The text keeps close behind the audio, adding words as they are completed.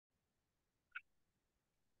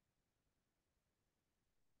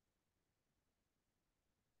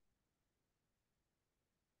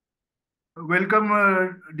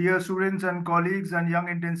Welcome, dear students and colleagues and young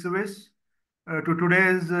intensivists, to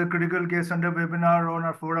today's critical case under webinar on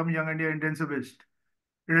our forum, Young India Intensivist.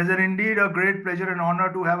 It is indeed a great pleasure and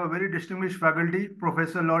honor to have a very distinguished faculty,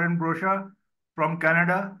 Professor Laurent Brochard from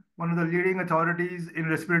Canada, one of the leading authorities in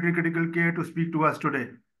respiratory critical care, to speak to us today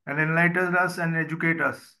and enlighten us and educate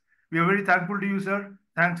us. We are very thankful to you, sir.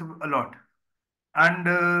 Thanks a lot. And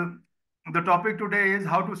the topic today is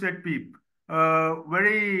how to set PEEP.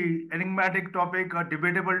 Very enigmatic topic, a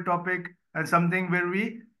debatable topic, and something where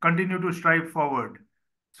we continue to strive forward.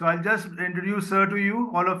 So I'll just introduce Sir to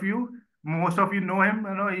you, all of you. Most of you know him.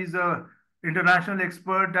 You know he's a international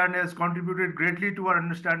expert and has contributed greatly to our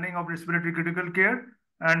understanding of respiratory critical care.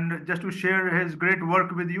 And just to share his great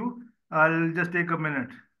work with you, I'll just take a minute.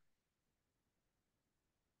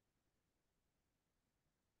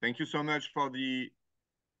 Thank you so much for the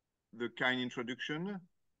kind introduction.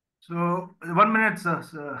 So 1 minute,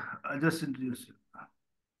 sir. I'll just introduce you.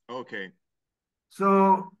 Okay.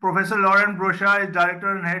 So, Professor Laurent Brochard is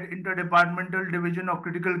Director and Head Interdepartmental Division of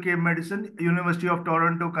Critical Care Medicine, University of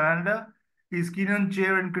Toronto, Canada. He is Keenan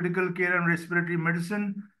Chair in Critical Care and Respiratory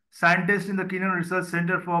Medicine, Scientist in the Keenan Research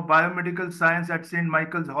Center for Biomedical Science at St.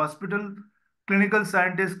 Michael's Hospital, Clinical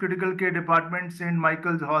Scientist, Critical Care Department, St.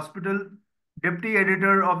 Michael's Hospital, Deputy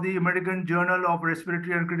Editor of the American Journal of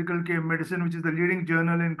Respiratory and Critical Care Medicine, which is the leading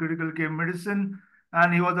journal in critical care medicine,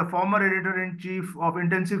 and he was a former editor-in-chief of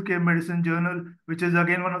Intensive Care Medicine Journal, which is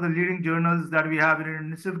again one of the leading journals that we have in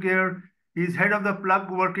intensive care. He is head of the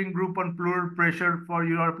PLUG Working Group on Pleural Pressure for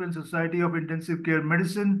European Society of Intensive Care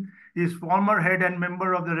Medicine. He is former head and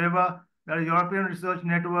member of the REVA, the European Research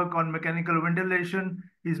Network on Mechanical Ventilation.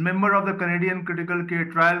 He is member of the Canadian Critical Care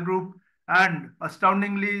Trial Group. And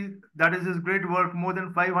astoundingly, that is his great work, more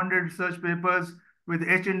than 500 research papers with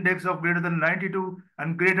H-index of greater than 92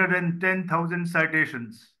 and greater than 10,000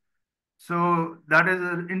 citations. So that is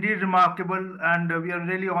indeed remarkable, and we are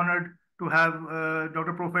really honored to have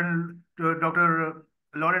Dr.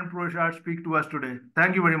 Laurent Brochard speak to us today.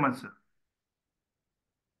 Thank you very much, sir.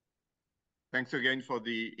 Thanks again for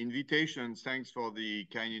the invitation. Thanks for the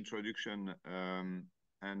kind introduction.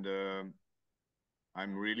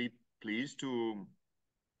 I'm really pleased to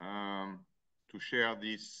share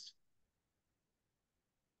this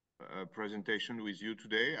presentation with you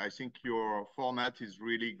today. I think your format is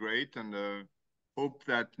really great, and hope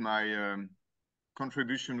that my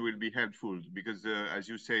contribution will be helpful, because as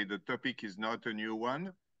you say, the topic is not a new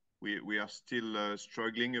one. We are still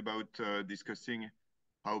struggling about discussing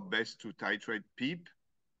how best to titrate PEEP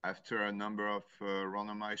after a number of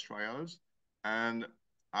randomized trials. And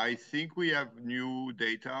I think we have new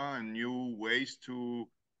data and new ways to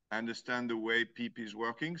understand the way PEEP is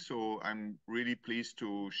working. So I'm really pleased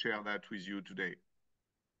to share that with you today.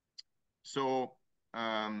 So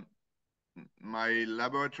my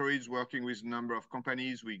laboratory is working with a number of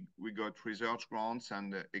companies. We got research grants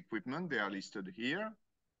and equipment. They are listed here.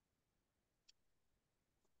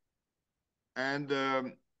 And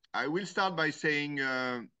I will start by saying,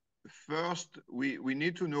 first, we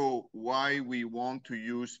need to know why we want to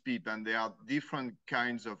use PEEP, and there are different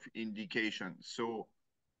kinds of indications. So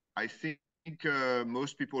I think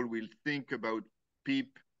most people will think about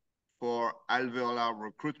PEEP for alveolar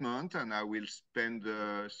recruitment, and I will spend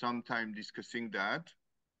some time discussing that.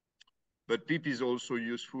 But PEEP is also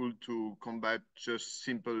useful to combat just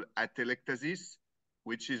simple atelectasis,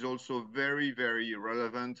 which is also very, very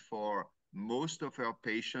relevant for most of our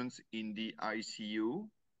patients in the ICU.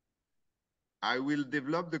 I will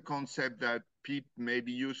develop the concept that PEEP may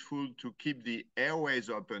be useful to keep the airways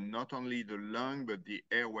open, not only the lung, but the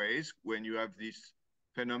airways, when you have this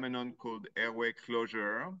phenomenon called airway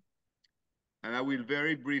closure. And I will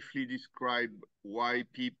very briefly describe why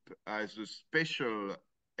PEEP has a special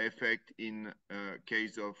effect in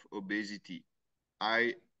case of obesity.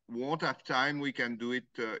 I won't have time. We can do it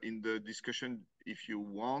in the discussion if you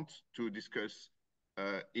want to discuss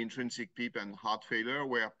intrinsic PEEP and heart failure,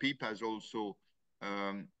 where PEEP has also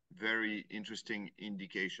very interesting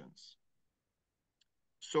indications.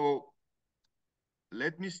 So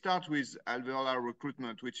let me start with alveolar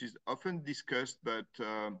recruitment, which is often discussed, but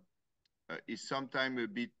is sometimes a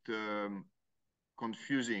bit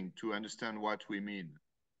confusing to understand what we mean.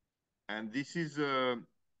 And this is a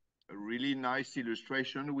really nice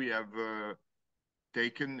illustration. We have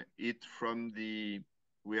taken it from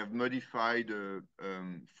we have modified a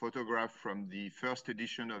photograph from the first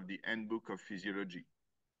edition of the Handbook of Physiology.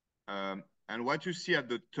 And what you see at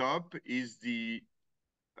the top is the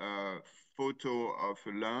photo of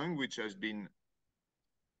a lung, which has been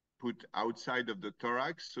put outside of the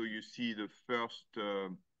thorax. So you see the first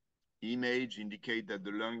image indicate that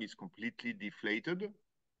the lung is completely deflated,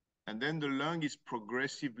 and then the lung is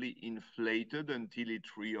progressively inflated until it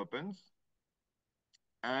reopens,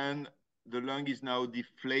 and the lung is now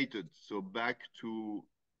deflated, so back to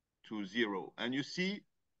zero. And you see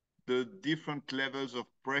the different levels of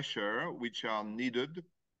pressure which are needed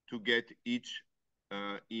to get each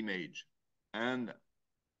image. And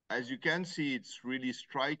as you can see, it's really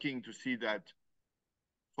striking to see that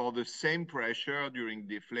for the same pressure during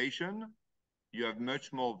deflation, you have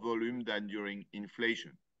much more volume than during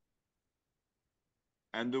inflation.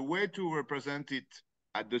 And the way to represent it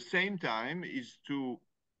at the same time is to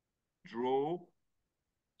draw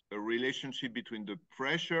a relationship between the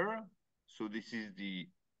pressure, so this is the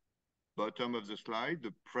bottom of the slide,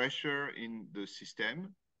 the pressure in the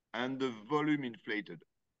system, and the volume inflated.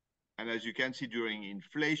 And as you can see during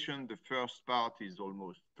inflation, the first part is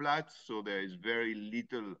almost flat, so there is very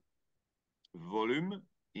little volume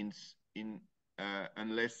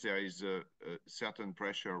unless there is a certain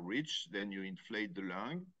pressure reached, then you inflate the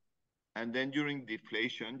lung. And then during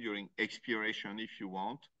deflation, during expiration, if you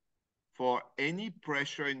want, for any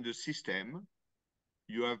pressure in the system,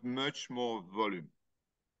 you have much more volume.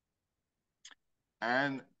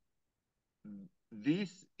 And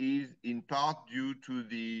this is in part due to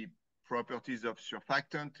the properties of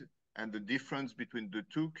surfactant, and the difference between the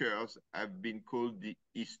two curves have been called the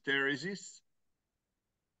hysteresis.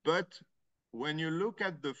 But when you look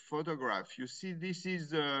at the photograph, you see this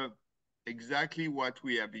is exactly what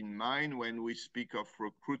we have in mind when we speak of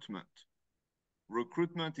recruitment.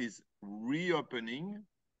 Recruitment is reopening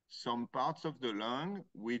some parts of the lung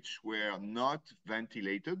which were not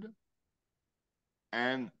ventilated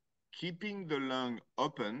and keeping the lung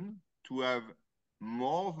open to have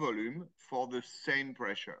more volume for the same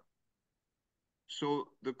pressure. So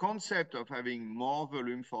the concept of having more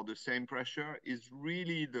volume for the same pressure is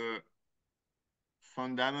really the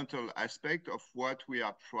fundamental aspect of what we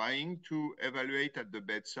are trying to evaluate at the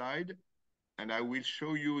bedside. And I will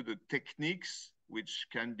show you the techniques which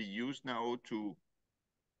can be used now to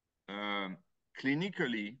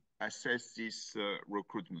clinically assess this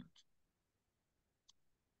recruitment.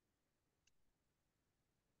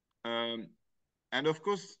 And of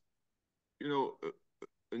course, you know,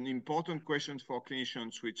 an important question for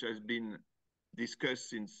clinicians, which has been discussed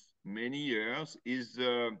since many years, is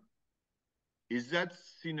that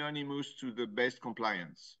synonymous to the best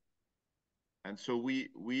compliance? And so we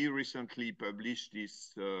recently published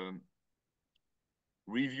this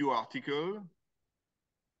review article,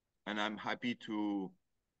 and I'm happy to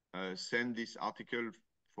send this article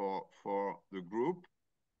for the group,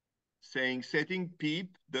 saying setting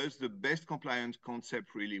PEEP, does the best compliance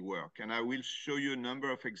concept really work? And I will show you a number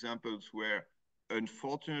of examples where,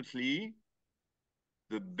 unfortunately,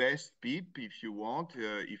 the best PEEP, if you want,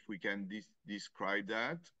 if we can describe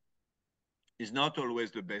that, is not always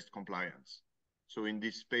the best compliance. So in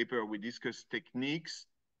this paper, we discuss techniques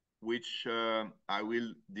which I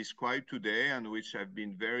will describe today and which have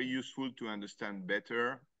been very useful to understand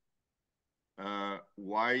better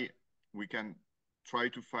why we can try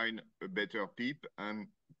to find a better PEEP and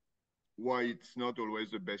why it's not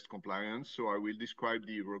always the best compliance. So I will describe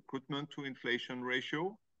the recruitment to inflation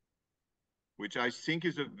ratio, which I think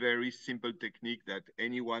is a very simple technique that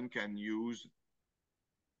anyone can use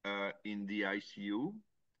in the ICU.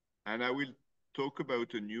 And I will talk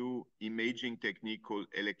about a new imaging technique called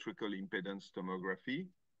electrical impedance tomography.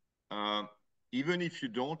 Even if you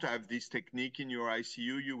don't have this technique in your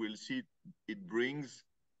ICU, you will see it brings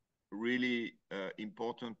really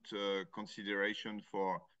important consideration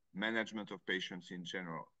for management of patients in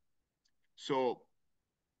general. So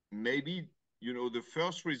maybe, you know, the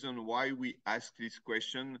first reason why we ask this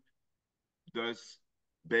question, does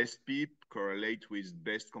best PEEP correlate with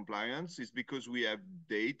best compliance, is because we have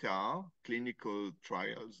data, clinical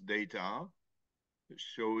trials data,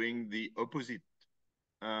 showing the opposite.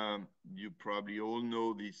 You probably all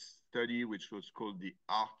know this study, which was called the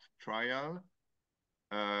ARDS trial,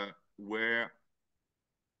 where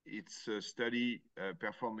it's a study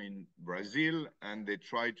performed in Brazil, and they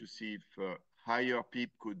tried to see if higher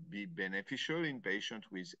PEEP could be beneficial in patients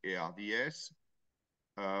with ARDS.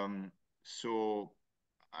 So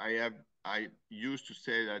I used to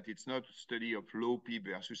say that it's not a study of low PEEP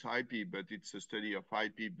versus high PEEP, but it's a study of high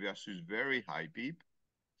PEEP versus very high PEEP.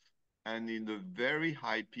 And in the very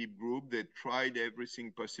high PEEP group, they tried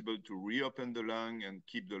everything possible to reopen the lung and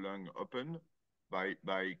keep the lung open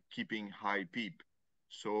by keeping high PEEP.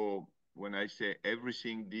 So when I say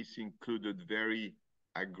everything, this included very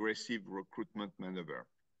aggressive recruitment maneuver.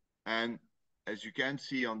 And as you can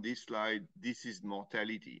see on this slide, this is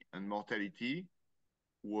mortality. And mortality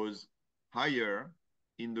was higher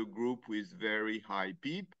in the group with very high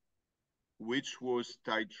PEEP, which was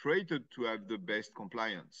titrated to have the best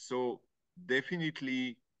compliance. So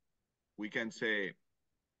definitely we can say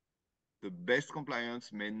the best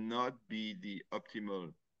compliance may not be the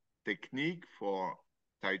optimal technique for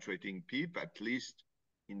titrating PEEP, at least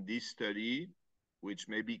in this study, which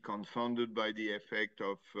may be confounded by the effect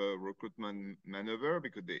of recruitment maneuver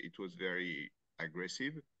because it was very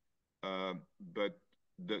aggressive, but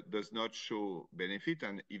does not show benefit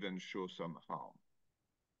and even show some harm.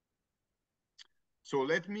 So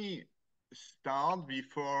let me start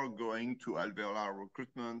before going to alveolar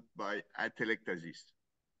recruitment by atelectasis.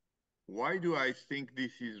 Why do I think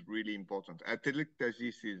this is really important?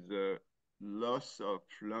 Atelectasis is the loss of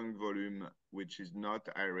lung volume which is not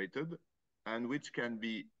aerated and which can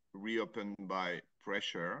be reopened by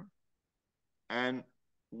pressure. And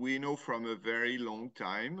we know from a very long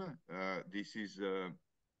time, this is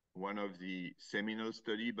one of the seminal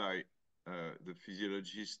study by the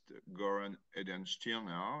physiologist Goran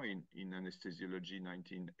Edenstierna in anesthesiology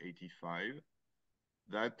 1985,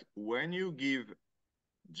 that when you give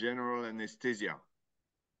general anesthesia,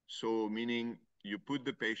 so meaning you put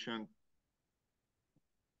the patient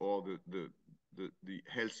or the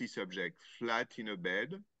healthy subject flat in a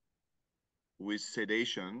bed with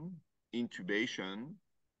sedation, intubation,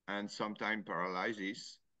 and sometimes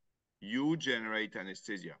paralysis, you generate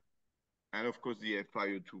anesthesia. And of course, the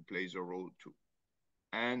FiO2 plays a role too.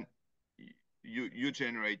 And you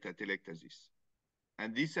generate atelectasis.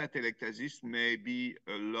 And this atelectasis may be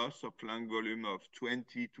a loss of lung volume of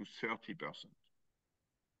 20 to 30%.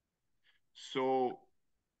 So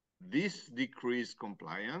this decreased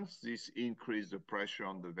compliance, this increased the pressure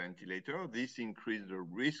on the ventilator, this increased the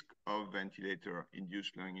risk of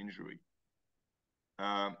ventilator-induced lung injury.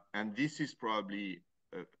 And this is probably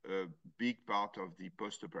a big part of the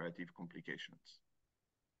postoperative complications.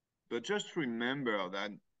 But just remember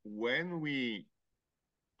that when we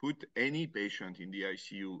put any patient in the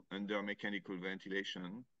ICU under mechanical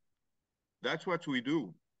ventilation, that's what we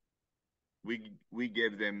do. We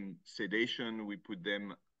give them sedation, we put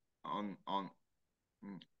them on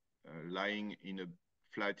lying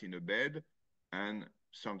flat in a bed, and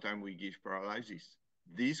sometimes we give paralysis.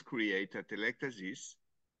 This creates atelectasis,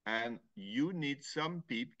 and you need some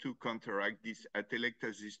PEEP to counteract this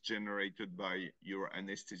atelectasis generated by your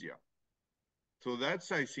anesthesia. So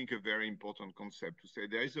that's, I think, a very important concept to say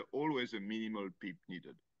there is always a minimal PEEP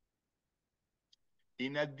needed.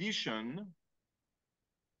 In addition,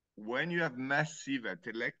 when you have massive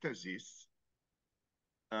atelectasis,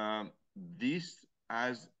 this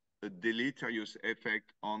has a deleterious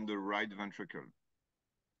effect on the right ventricle.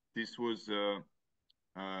 This was a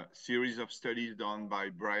series of studies done by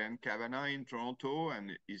Brian Kavanagh in Toronto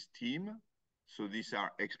and his team. So these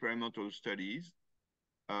are experimental studies,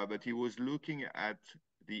 but he was looking at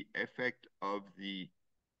the effect of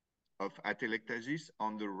atelectasis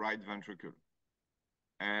on the right ventricle.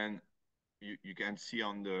 And you can see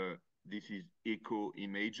this is echo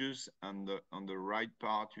images, and on the right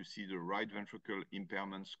part, you see the right ventricle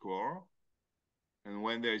impairment score. And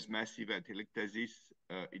when there is massive atelectasis,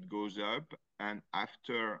 it goes up. And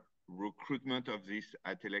after recruitment of this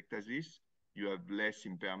atelectasis, you have less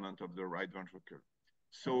impairment of the right ventricle.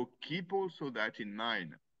 So keep also that in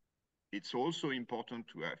mind. It's also important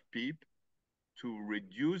to have PEEP to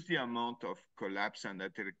reduce the amount of collapse and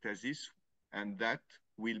atelectasis, and that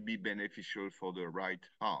will be beneficial for the right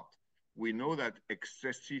heart. We know that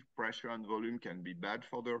excessive pressure and volume can be bad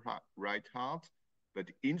for the right heart, but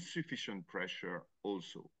insufficient pressure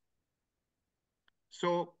also.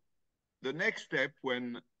 So the next step,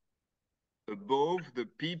 when above the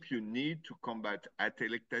PEEP you need to combat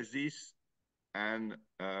atelectasis and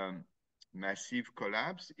massive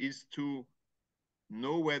collapse, is to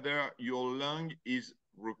know whether your lung is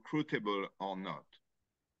recruitable or not.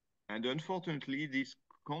 And unfortunately, this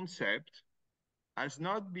concept has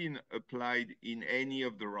not been applied in any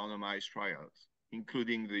of the randomized trials,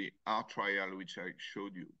 including the ART trial, which I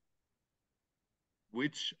showed you,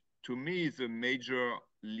 which to me is a major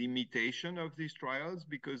limitation of these trials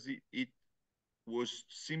because it was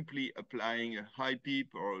simply applying a high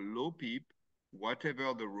PEEP or a low PEEP,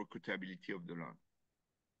 whatever the recruitability of the lung.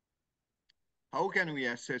 How can we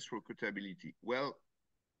assess recruitability? Well,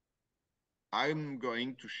 I'm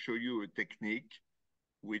going to show you a technique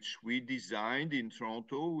which we designed in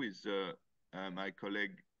Toronto with my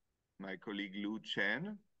colleague Lou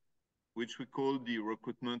Chen, which we call the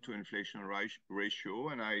recruitment to inflation ratio.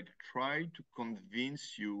 And I tried to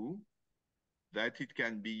convince you that it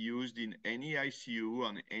can be used in any ICU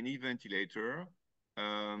on any ventilator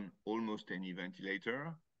almost any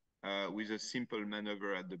ventilator, with a simple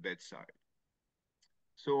maneuver at the bedside.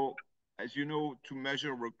 So, as you know, to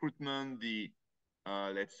measure recruitment,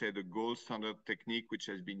 let's say the gold standard technique which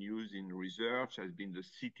has been used in research has been the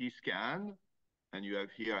CT scan. And you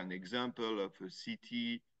have here an example of a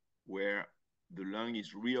CT where the lung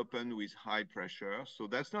is reopened with high pressure. So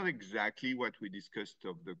that's not exactly what we discussed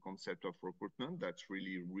of the concept of recruitment. That's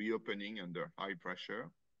really reopening under high pressure.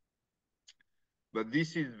 But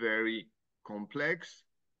this is very complex.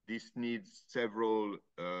 This needs several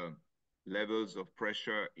levels of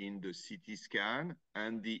pressure in the CT scan,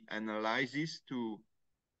 and the analysis to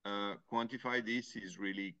quantify this is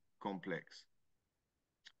really complex.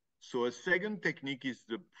 So a second technique is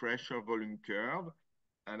the pressure volume curve,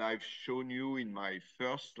 and I've shown you in my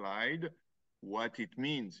first slide what it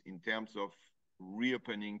means in terms of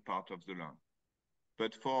reopening part of the lung.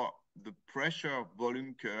 But for the pressure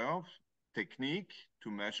volume curve technique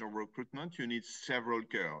to measure recruitment, you need several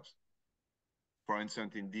curves. For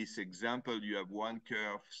instance, in this example, you have one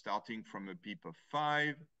curve starting from a PEEP of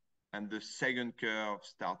 5, and the second curve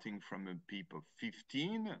starting from a PEEP of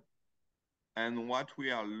 15. And what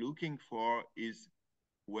we are looking for is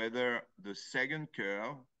whether the second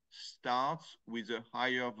curve starts with a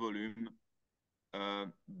higher volume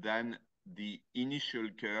than the initial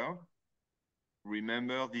curve.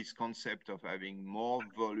 Remember this concept of having more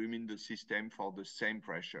volume in the system for the same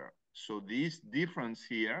pressure. So this difference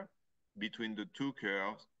here between the two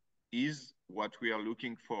curves is what we are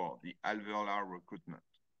looking for, the alveolar recruitment.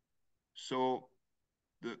 So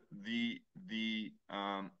the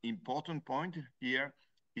important point here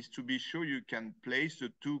is to be sure you can place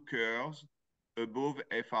the two curves above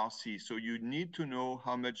FRC. So you need to know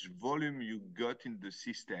how much volume you got in the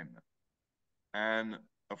system. And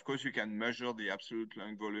of course, you can measure the absolute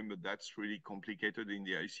lung volume, but that's really complicated in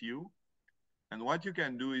the ICU. And what you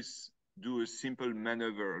can do is do a simple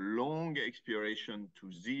maneuver, long expiration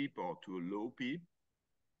to ZIP or to a low PEEP,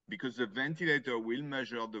 because the ventilator will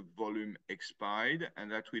measure the volume expired,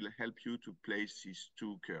 and that will help you to place these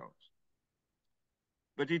two curves.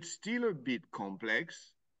 But it's still a bit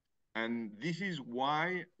complex, and this is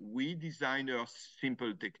why we designed a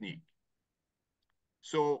simple technique.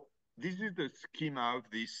 So this is the schema of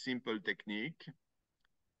this simple technique.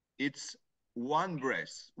 It's one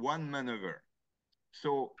breath, one maneuver.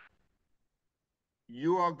 So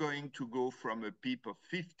you are going to go from a PEEP of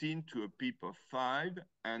 15 to a PEEP of 5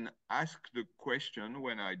 and ask the question,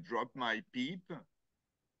 when I drop my PEEP,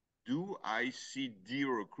 do I see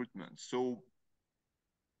de-recruitment? So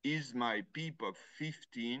is my PEEP of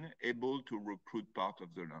 15 able to recruit part of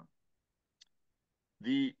the lung?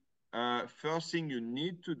 The first thing you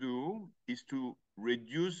need to do is to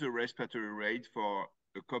reduce the respiratory rate for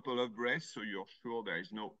a couple of breaths so you're sure there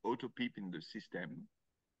is no auto PEEP in the system.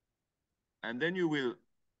 And then you will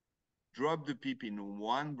drop the PEEP in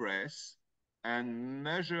one breath and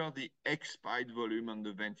measure the expired volume on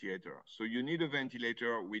the ventilator. So you need a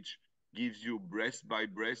ventilator which gives you breath by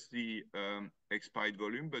breath the expired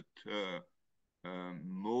volume, but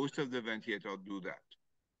most of the ventilators do that.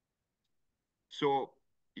 So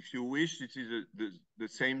if you wish, this is the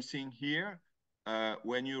same thing here.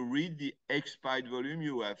 When you read the expired volume,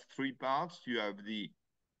 you have three parts. You have the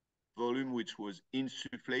volume which was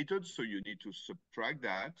insufflated, so you need to subtract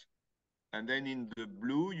that. And then in the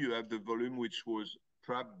blue, you have the volume which was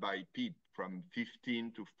trapped by PEEP from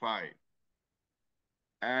 15 to 5.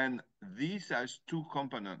 And this has two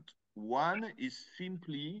components. One is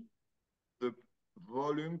simply the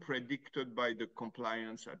volume predicted by the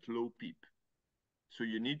compliance at low PEEP. So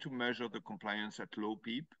you need to measure the compliance at low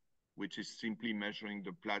PEEP, which is simply measuring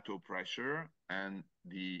the plateau pressure and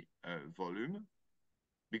the volume,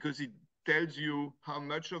 because it tells you how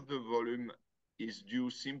much of the volume is due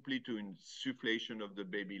simply to insufflation of the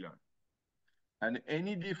baby lung. And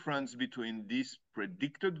any difference between this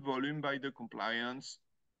predicted volume by the compliance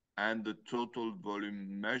and the total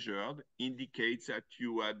volume measured indicates that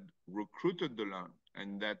you had recruited the lung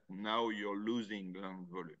and that now you're losing lung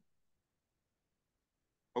volume.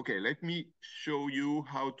 Okay, let me show you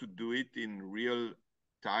how to do it in real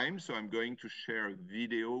time. So I'm going to share a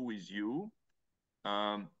video with you.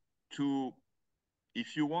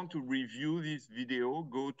 If you want to review this video,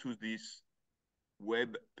 go to this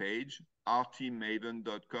web page,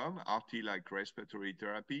 rtmaven.com, RT like respiratory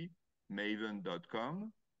therapy,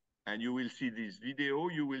 maven.com. And you will see this video.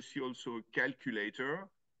 You will see also a calculator,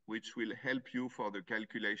 which will help you for the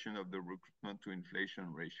calculation of the recruitment to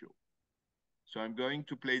inflation ratio. So I'm going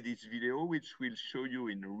to play this video, which will show you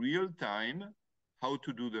in real time how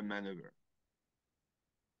to do the maneuver.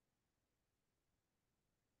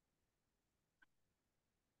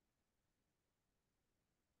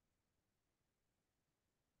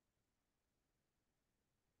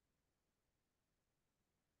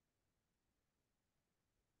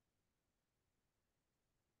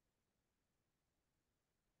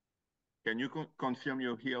 Can you confirm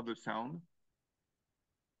you hear the sound?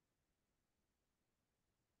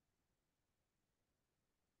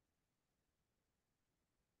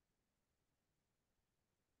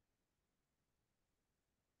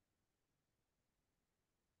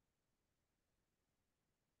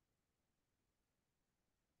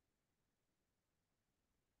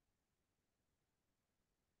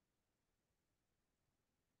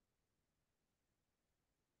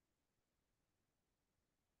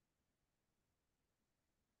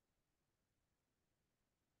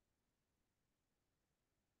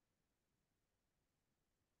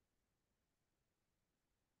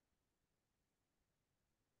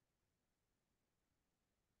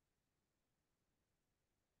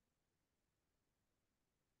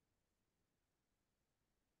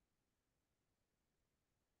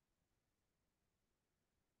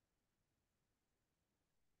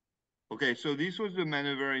 Okay, so this was the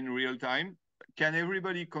maneuver in real time. Can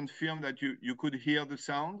everybody confirm that you could hear the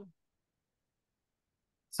sound?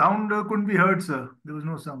 Sound couldn't be heard, sir. There was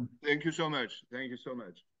no sound. Thank you so much. Thank you so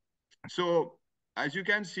much. So as you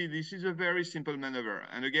can see, this is a very simple maneuver.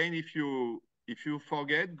 And again, if you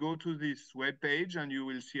forget, go to this web page and you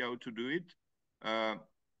will see how to do it.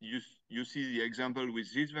 You see the example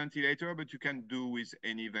with this ventilator, but you can do with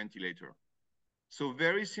any ventilator. So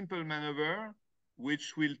very simple maneuver,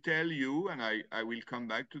 which will tell you, and I will come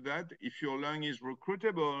back to that, if your lung is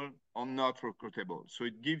recruitable or not recruitable. So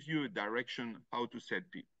it gives you a direction how to set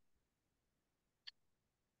PEEP.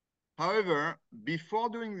 However, before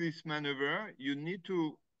doing this maneuver, you need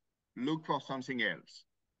to look for something else.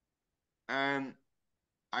 And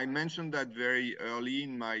I mentioned that very early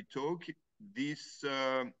in my talk. This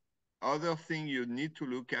other thing you need to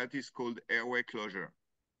look at is called airway closure,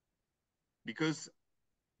 because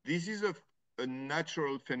this is a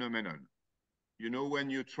natural phenomenon. You know,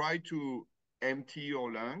 when you try to empty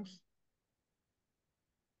your lungs,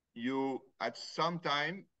 at some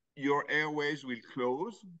time, your airways will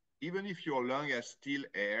close, even if your lung has still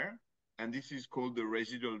air, and this is called the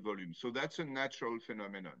residual volume. So that's a natural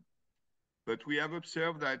phenomenon. But we have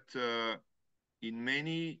observed that in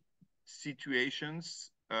many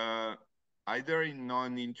situations, either in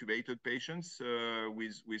non-intubated patients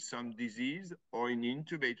with some disease or in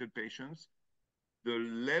intubated patients, the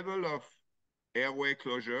level of airway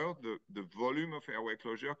closure, the volume of airway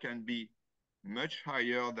closure can be much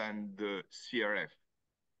higher than the CRF.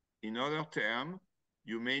 In other terms,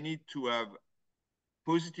 you may need to have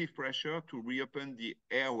positive pressure to reopen the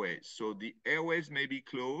airways. So the airways may be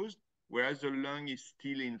closed, whereas the lung is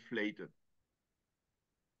still inflated.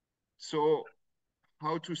 So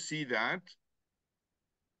how to see that?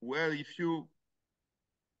 Well, if you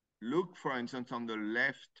look, for instance, on the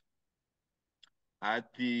left at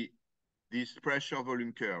this pressure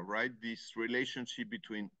volume curve, right? This relationship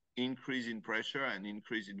between increase in pressure and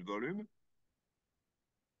increase in volume.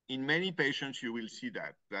 In many patients, you will see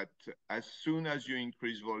that as soon as you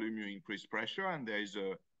increase volume, you increase pressure, and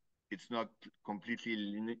it's not completely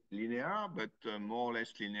linear, but more or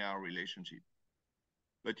less linear relationship.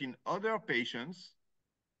 But in other patients,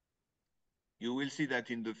 you will see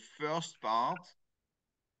that in the first part,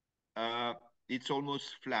 it's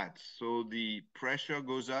almost flat. So the pressure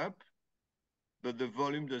goes up, but the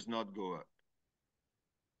volume does not go up.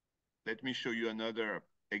 Let me show you another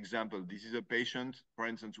example. This is a patient, for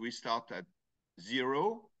instance, we start at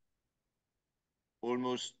 0,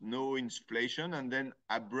 almost no inflation, and then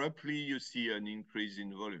abruptly you see an increase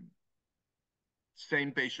in volume.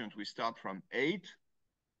 Same patient, we start from 8,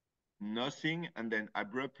 nothing, and then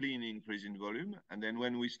abruptly an increase in volume. And then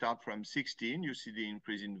when we start from 16, you see the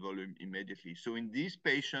increase in volume immediately. So in these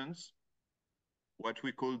patients, what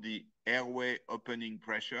we call the airway opening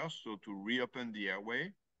pressure, so to reopen the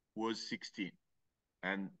airway, was 16.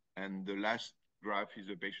 And the last graph is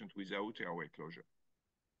a patient without airway closure.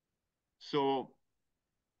 So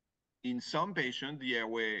in some patients, the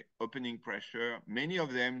airway opening pressure, many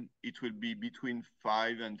of them, it will be between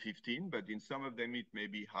 5 and 15, but in some of them, it may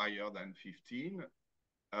be higher than 15.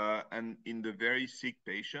 And in the very sick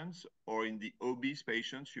patients or in the obese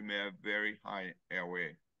patients, you may have very high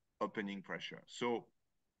airway opening pressure. So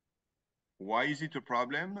why is it a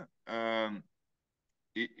problem?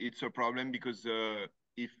 It's a problem because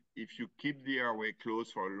if you keep the airway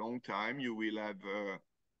closed for a long time, you will have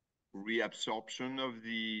reabsorption of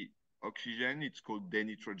the oxygen. It's called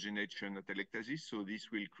denitrogenation atelectasis. So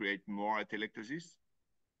this will create more atelectasis.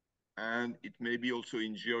 And it may be also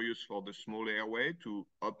injurious for the small airway to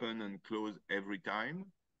open and close every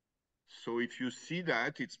time. So if you see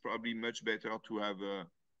that, it's probably much better to have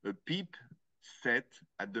a PEEP set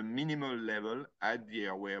at the minimal level at the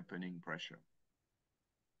airway opening pressure.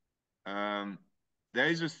 There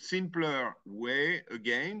is a simpler way.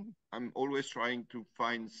 Again, I'm always trying to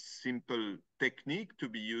find simple technique to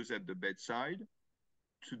be used at the bedside.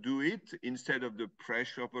 To do it, instead of the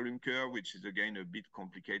pressure volume curve, which is again a bit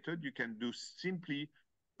complicated, you can do simply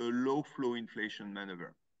a low flow inflation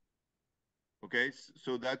maneuver. Okay,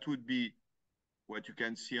 so that would be what you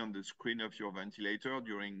can see on the screen of your ventilator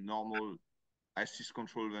during normal assist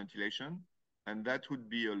control ventilation. And that would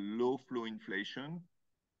be a low flow inflation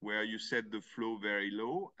where you set the flow very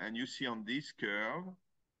low. And you see on this curve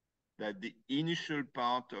that the initial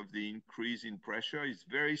part of the increase in pressure is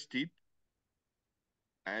very steep.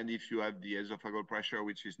 And if you have the esophageal pressure,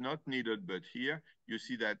 which is not needed, but here you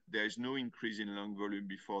see that there is no increase in lung volume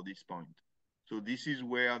before this point. So this is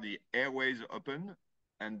where the airways open,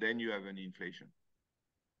 and then you have an inflation.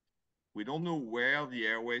 We don't know where the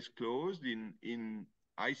airways closed. In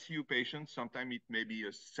ICU patients, sometimes it may be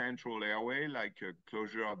a central airway, like a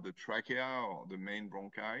closure of the trachea or the main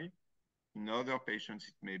bronchi. In other patients,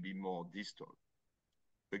 it may be more distal.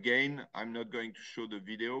 Again, I'm not going to show the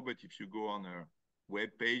video, but if you go on a web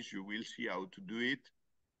page, you will see how to do it.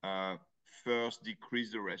 First,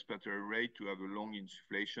 decrease the respiratory rate to have a long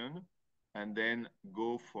insufflation, and then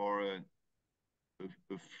go for a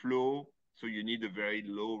flow. So you need a very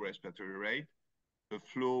low respiratory rate, a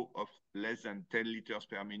flow of less than 10 liters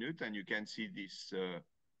per minute, and you can see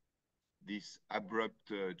this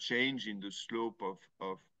abrupt change in the slope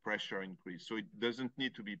of pressure increase. So it doesn't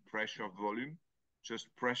need to be pressure volume, just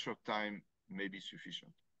pressure time may be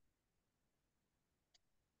sufficient.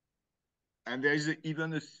 And there is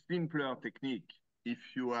even a simpler technique. If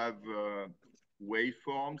you have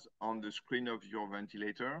waveforms on the screen of your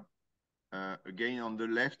ventilator, again, on the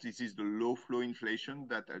left, this is the low flow inflation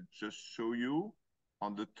that I just showed you.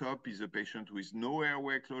 On the top is a patient with no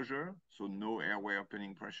airway closure, so no airway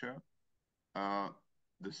opening pressure.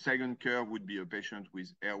 The second curve would be a patient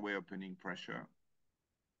with airway opening pressure.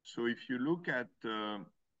 So if you look at the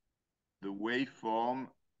waveform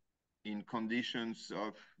in conditions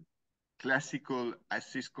of classical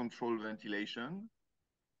assist control ventilation,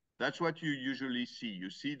 that's what you usually see.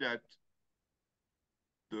 You see that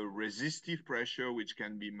the resistive pressure, which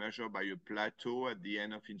can be measured by a plateau at the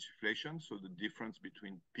end of insufflation, so the difference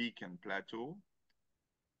between peak and plateau,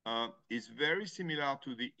 is very similar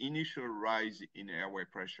to the initial rise in airway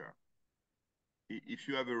pressure. If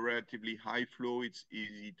you have a relatively high flow, it's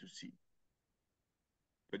easy to see.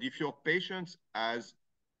 But if your patient has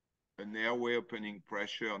an airway opening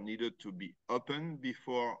pressure needed to be open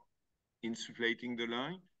before insufflating the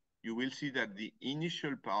lung, you will see that the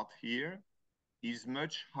initial part here is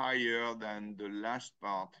much higher than the last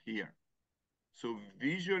part here. So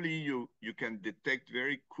visually, you can detect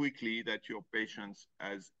very quickly that your patient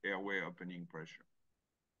has airway opening pressure.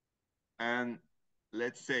 And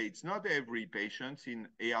let's say it's not every patient. In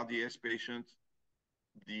ARDS patients,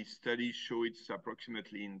 the studies show it's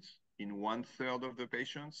approximately in 1/3 of the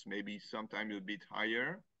patients, maybe sometimes a bit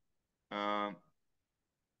higher.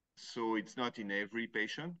 So it's not in every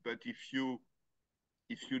patient, but if you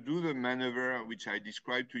do the maneuver, which I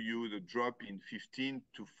described to you, the drop in 15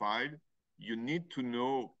 to 5, you need to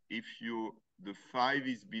know if the 5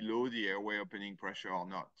 is below the airway opening pressure or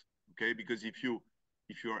not, okay? Because if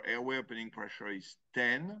your airway opening pressure is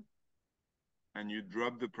 10 and you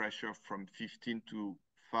drop the pressure from 15 to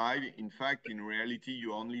 5, in fact, in reality,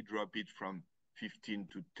 you only drop it from 15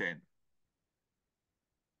 to 10,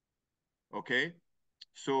 okay?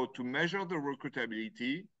 So to measure the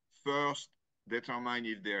recruitability, first, determine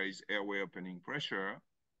if there is airway opening pressure,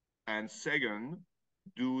 and second,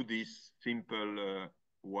 do this simple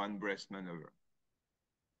one breath maneuver.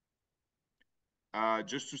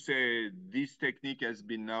 Just to say, this technique has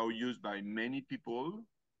been now used by many people.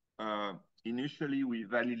 Initially, we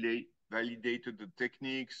validated the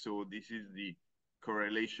technique, so this is the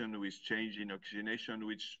correlation with change in oxygenation,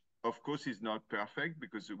 which of course is not perfect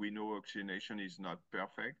because we know oxygenation is not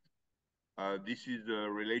perfect. This is the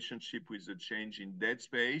relationship with the change in dead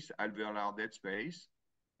space, alveolar dead space.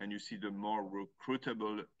 And you see the more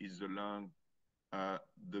recruitable is the lung,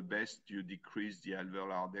 the best you decrease the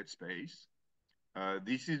alveolar dead space.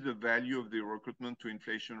 This is the value of the recruitment to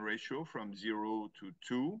inflation ratio from 0 to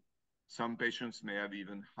 2. Some patients may have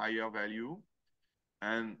even higher value.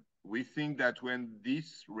 And we think that when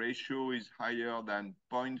this ratio is higher than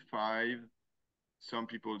 0.5, some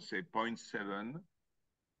people say 0.7,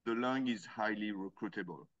 the lung is highly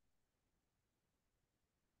recruitable.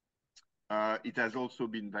 It has also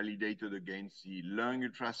been validated against the lung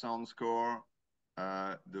ultrasound score,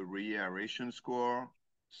 the reaeration score.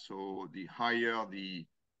 So the higher the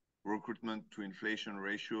recruitment to inflation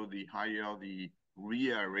ratio, the higher the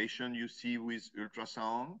reaeration you see with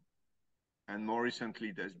ultrasound. And more recently,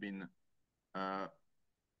 it has been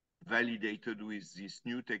validated with this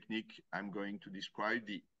new technique I'm going to describe,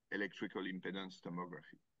 the electrical impedance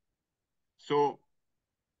tomography. So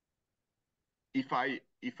if I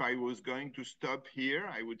was going to stop here,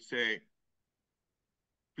 I would say,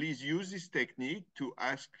 please use this technique to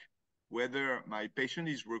ask whether my patient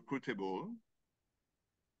is recruitable.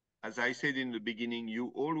 As I said in the beginning,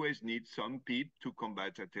 you always need some PEEP to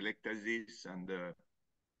combat atelectasis and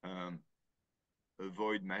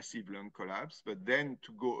avoid massive lung collapse. But then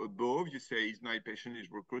to go above, you say, is my patient is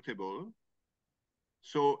recruitable?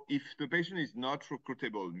 So if the patient is not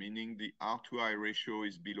recruitable, meaning the R2I ratio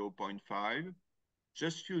is below 0.5,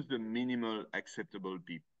 just use the minimal acceptable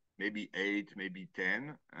PEEP, maybe 8, maybe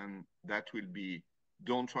 10, and that will be,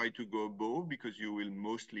 don't try to go above because you will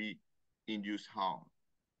mostly induce harm.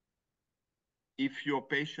 If your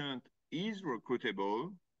patient is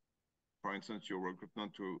recruitable, for instance, your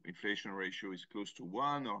recruitment to inflation ratio is close to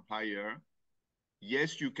 1 or higher,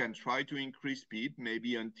 yes, you can try to increase PEEP,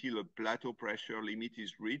 maybe until a plateau pressure limit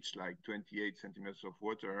is reached, like 28 centimeters of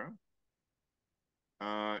water.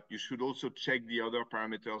 You should also check the other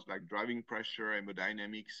parameters like driving pressure,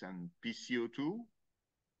 hemodynamics, and PCO2.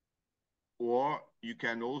 Or you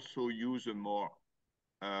can also use a more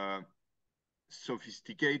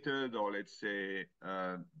sophisticated, or let's say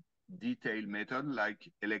detailed method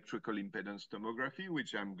like electrical impedance tomography,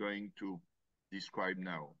 which I'm going to describe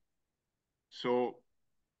now. So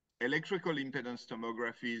electrical impedance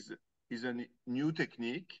tomography is a new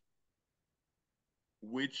technique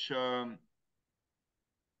which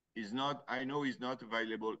is not, I know is not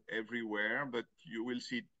available everywhere, but you will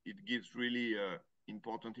see it gives really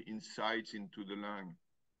important insights into the lung,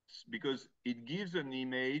 because it gives an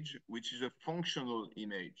image which is a functional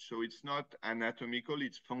image. So it's not anatomical,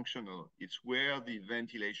 it's functional. It's where the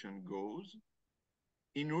ventilation goes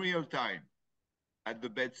in real time at the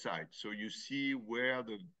bedside. So you see where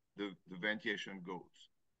the ventilation goes.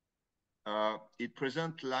 It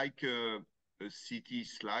presents like a CT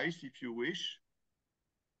slice, if you wish.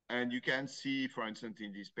 And you can see, for instance,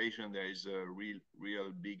 in this patient, there is a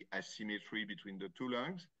real big asymmetry between the two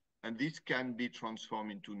lungs. And this can be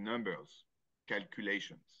transformed into numbers,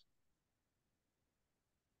 calculations.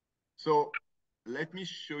 So let me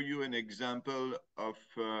show you an example of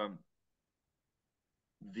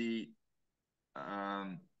the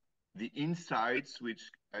insights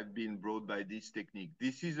which have been brought by this technique.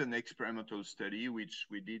 This is an experimental study which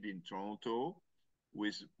we did in Toronto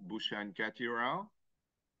with Busha and Katira.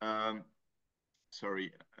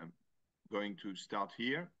 Sorry, I'm going to start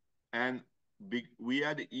here. And we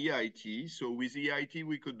had EIT. So with EIT,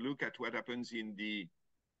 we could look at what happens in the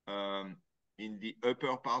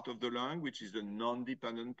upper part of the lung, which is the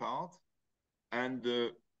non-dependent part, and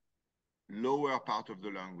the lower part of the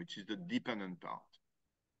lung, which is the dependent part.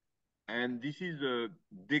 And this is a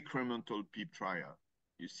decremental PEEP trial.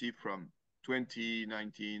 You see from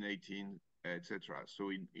 2019, 18, etc.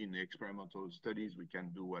 So in experimental studies, we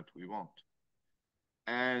can do what we want.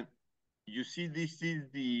 And you see, this is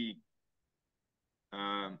the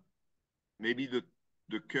maybe the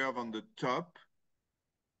curve on the top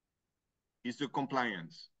is the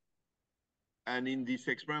compliance. And in this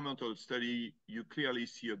experimental study, you clearly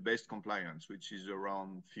see a best compliance, which is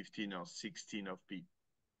around 15 or 16 of PEEP,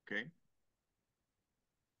 okay?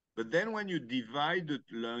 But then when you divide the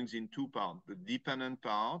lungs in two parts, the dependent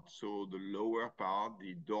part, so the lower part,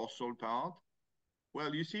 the dorsal part,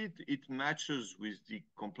 well, you see it matches with the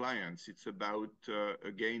compliance. It's about,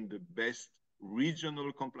 again, the best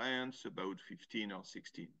regional compliance, about 15 or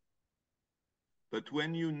 16. But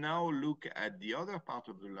when you now look at the other part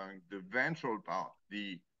of the lung, the ventral part,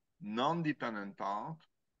 the non-dependent part,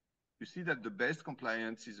 you see that the best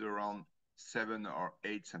compliance is around 7 or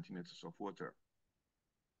 8 centimeters of water.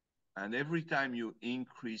 And every time you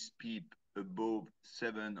increase PEEP above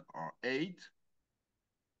 7 or 8,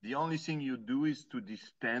 the only thing you do is to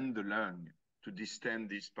distend the lung, to distend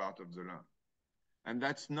this part of the lung. And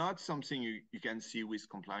that's not something you can see with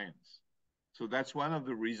compliance. So that's one of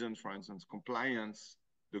the reasons, for instance, compliance,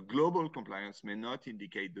 the global compliance may not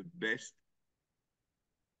indicate the best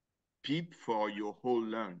PEEP for your whole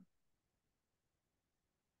lung.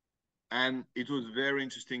 And it was very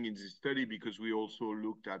interesting in this study because we also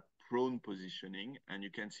looked at prone positioning, and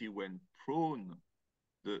you can see when prone,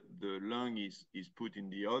 the lung is put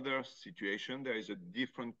in the other situation, there is a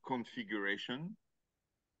different configuration.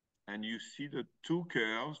 And you see the two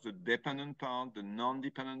curves, the dependent part, the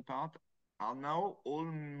non-dependent part, are now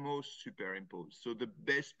almost superimposed. So the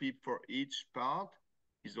best PEEP for each part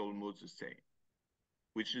is almost the same.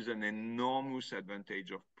 which is an enormous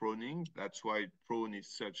advantage of proning. That's why prone is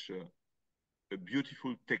such a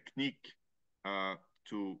beautiful technique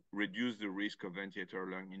to reduce the risk of ventilator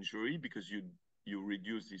lung injury, because you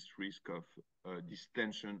reduce this risk of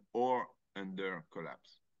distension or under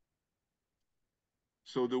collapse.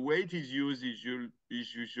 So the way it is used is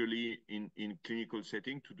usually in clinical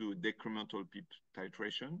setting to do a decremental PEEP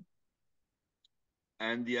titration.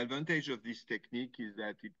 And the advantage of this technique is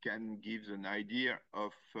that it can give an idea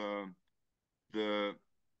of the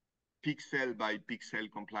pixel by pixel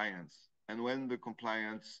compliance. And when the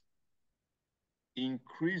compliance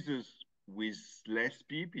increases with less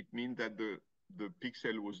PEEP, it means that the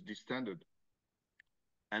pixel was distended.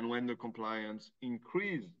 And when the compliance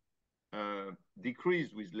decreased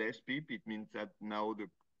with less PEEP, it means that now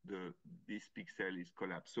this pixel is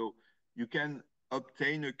collapsed. So you can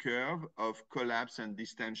obtain a curve of collapse and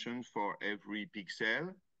distension for every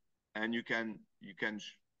pixel, and you can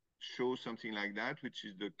show something like that, which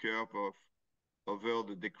is the curve of over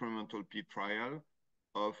the decremental PEEP trial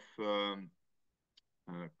of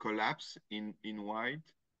collapse in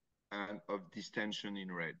white and of distension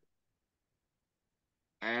in red.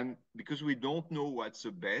 And because we don't know what's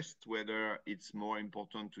the best, whether it's more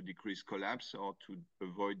important to decrease collapse or to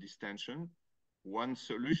avoid distension, one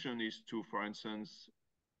solution is to, for instance,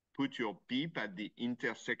 put your PEEP at the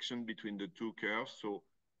intersection between the two curves, so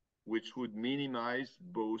which would minimize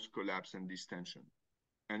both collapse and distension.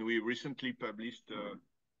 And we recently published a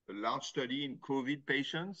large study in COVID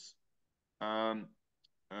patients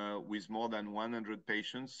with more than 100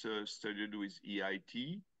 patients studied with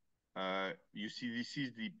EIT. You see, this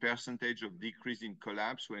is the percentage of decrease in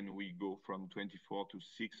collapse when we go from 24 to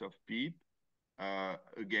 6 of PEEP,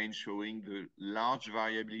 again showing the large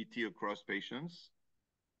variability across patients.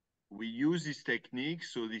 We use this technique,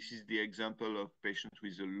 so this is the example of patients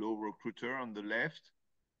with a low recruiter on the left.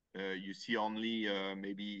 You see only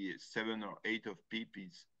maybe 7 or 8 of PEEP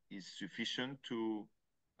is sufficient to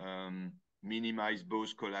minimize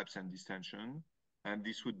both collapse and distension. And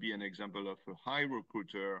this would be an example of a high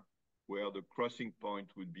recruiter where the crossing point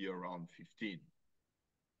would be around 15.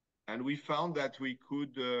 And we found that we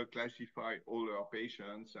could classify all our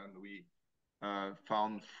patients, and we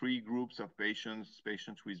found 3 groups of patients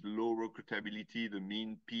with low recruitability. The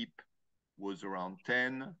mean PEEP was around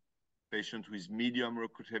 10. Patients with medium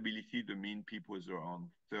recruitability, the mean PEEP was around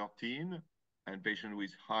 13. And patients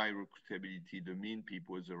with high recruitability, the mean PEEP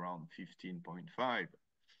was around 15.5.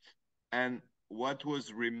 And what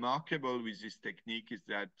was remarkable with this technique is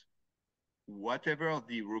that whatever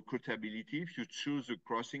the recruitability, if you choose a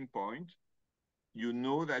crossing point, you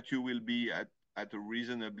know that you will be at a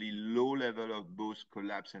reasonably low level of both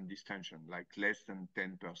collapse and distension, like less than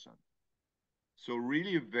 10%. So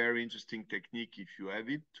really a very interesting technique if you have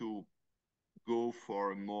it to go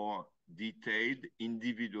for a more detailed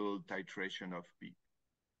individual titration of PEEP.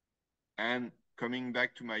 And coming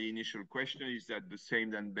back to my initial question, is that the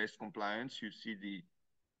same than best compliance? You see the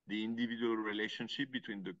individual relationship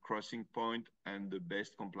between the crossing point and the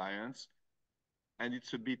best compliance. And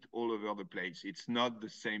it's a bit all over the place. It's not the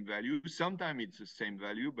same value. Sometimes it's the same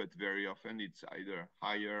value, but very often it's either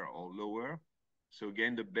higher or lower. So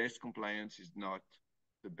again, the best compliance is not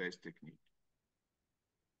the best technique.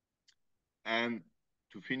 And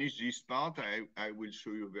to finish this part, I will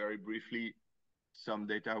show you very briefly some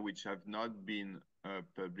data which have not been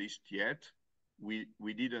published yet. We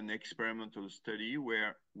did an experimental study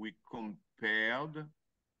where we compared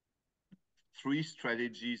 3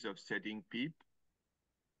 strategies of setting PEEP.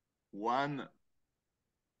 One,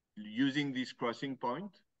 using this crossing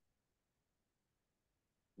point.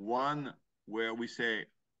 One, where we say,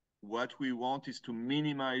 what we want is to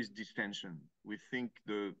minimize distension. We think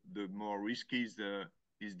the more risky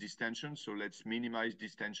is distension, so let's minimize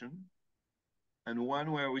distension. And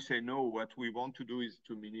one where we say, no, what we want to do is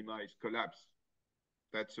to minimize collapse.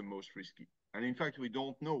 That's the most risky. And in fact, we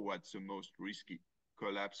don't know what's the most risky,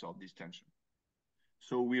 collapse or distension.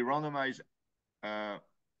 So we randomize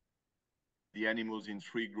the animals in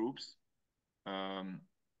 3 groups.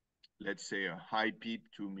 Let's say a high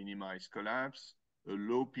PEEP to minimize collapse, a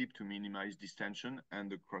low PEEP to minimize distension,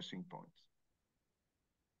 and the crossing points.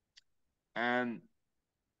 And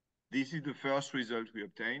this is the first result we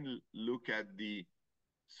obtained. Look at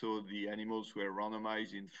so the animals were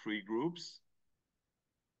randomized in 3 groups.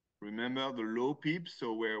 Remember the low PEEP,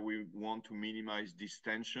 so where we want to minimize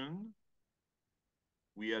distension,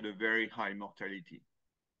 we had a very high mortality,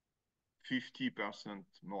 50%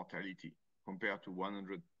 mortality compared to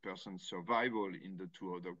 100% survival in the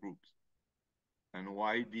 2 other groups. And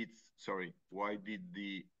why did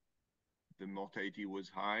the mortality was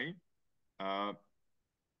high?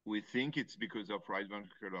 we think it's because of right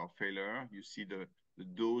ventricular failure. You see the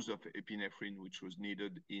dose of epinephrine which was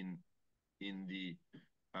needed in the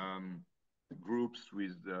groups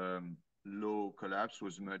with low collapse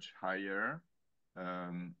was much higher,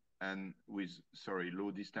 and with, sorry,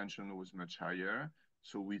 low distension was much higher.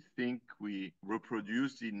 So we think we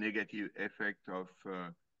reproduce the negative effect of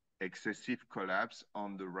excessive collapse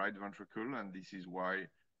on the right ventricle, and this is why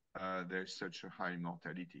there's such a high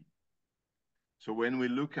mortality. So when we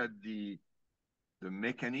look at the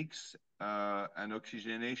mechanics and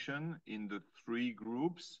oxygenation in the three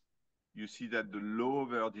groups, you see that the low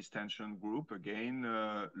overdistension group, again,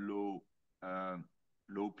 low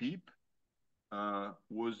PEEP,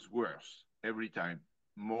 was worse every time.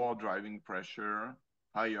 More driving pressure,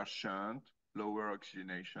 higher shunt, lower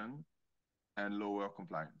oxygenation, and lower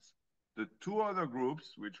compliance. The two other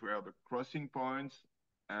groups, which were the crossing points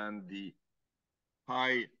and the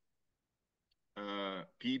high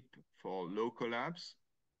PEEP for low collapse,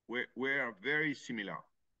 were very similar.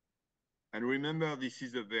 And remember, this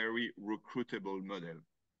is a very recruitable model.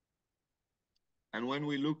 And when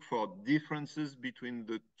we look for differences between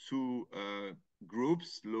the two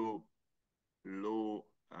groups, low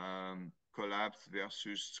collapse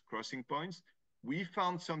versus crossing points, we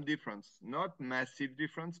found some difference, not massive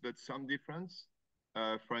difference, but some difference.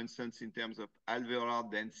 For instance, in terms of alveolar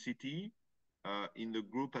density, in the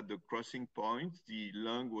group at the crossing point, the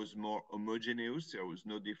lung was more homogeneous. There was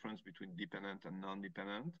no difference between dependent and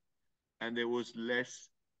non-dependent. And there was less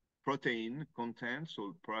protein content,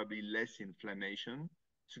 so probably less inflammation,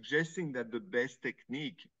 suggesting that the best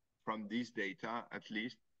technique from this data, at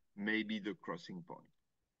least, may be the crossing point.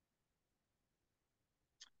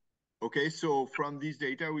 Okay, so from this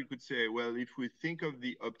data, we could say, well, if we think of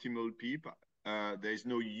the optimal PEEP, there is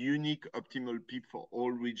no unique optimal PEEP for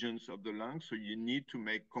all regions of the lung, so you need to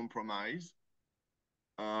make compromise.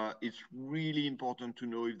 It's really important to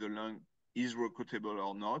know if the lung is recruitable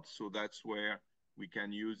or not, so that's where we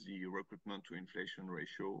can use the recruitment to inflation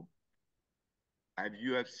ratio. As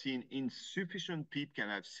you have seen, insufficient PEEP can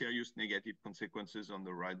have serious negative consequences on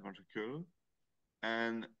the right ventricle,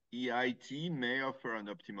 and EIT may offer an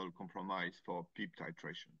optimal compromise for PEEP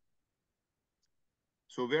titration.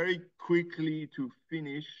 So very quickly to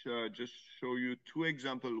finish, just show you two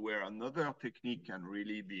examples where another technique can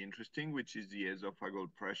really be interesting, which is the esophageal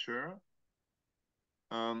pressure.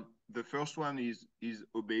 The first one is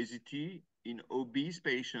obesity. In obese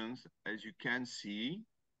patients, as you can see,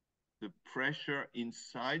 the pressure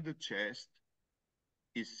inside the chest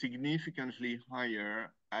is significantly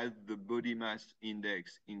higher as the body mass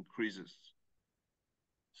index increases.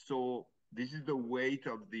 So this is the weight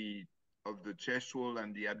of the chest wall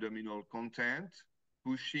and the abdominal content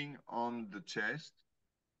pushing on the chest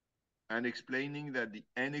and explaining that the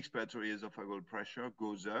end expiratory esophageal pressure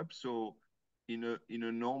goes up. So in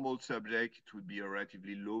a normal subject, it would be a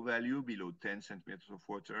relatively low value, below 10 centimeters of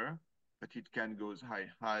water, but it can go as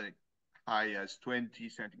high as 20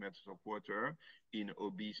 centimeters of water in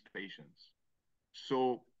obese patients.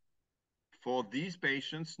 So for these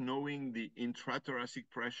patients, knowing the intrathoracic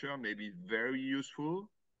pressure may be very useful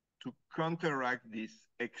to counteract this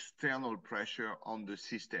external pressure on the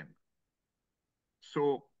system.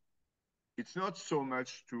 So it's not so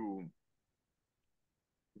much to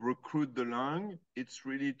recruit the lung, it's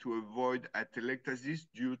really to avoid atelectasis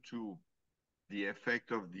due to the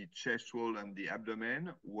effect of the chest wall and the abdomen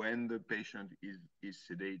when the patient is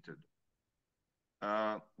sedated.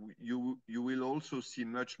 You will also see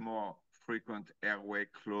much more frequent airway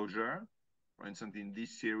closure. For instance, in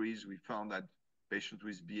this series, we found that patients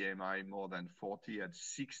with BMI more than 40 had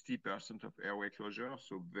 60% of airway closure,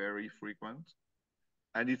 so very frequent.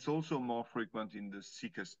 And it's also more frequent in the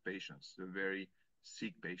sickest patients, the very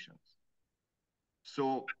sick patients.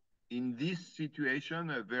 So in this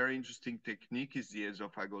situation, a very interesting technique is the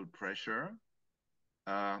esophageal pressure,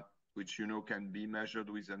 which can be measured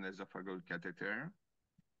with an esophageal catheter.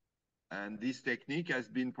 And this technique has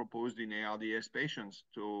been proposed in ARDS patients,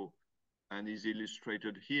 and is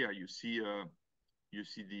illustrated here. You see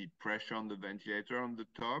the pressure on the ventilator on the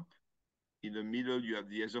top. In the middle, you have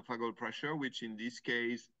the esophageal pressure, which in this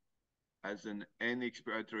case has an end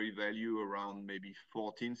expiratory value around maybe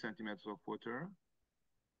 14 centimeters of water.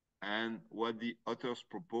 And what the authors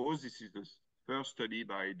proposed, this is the first study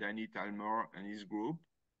by Danny Talmor and his group,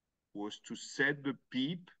 was to set the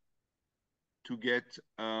PEEP to get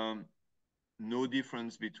no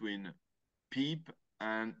difference between PEEP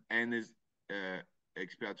and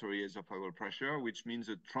expiratory esophageal pressure, which means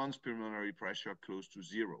a transpulmonary pressure close to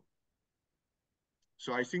zero.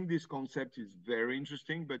 So I think this concept is very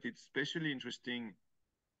interesting, but it's especially interesting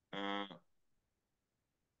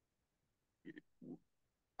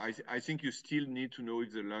I think you still need to know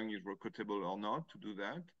if the lung is recruitable or not to do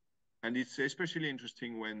that. And it's especially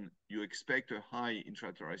interesting when you expect a high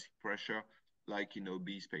intrathoracic pressure, like in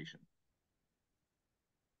obese patients.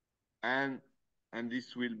 And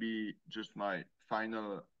this will be just my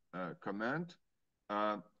final comment.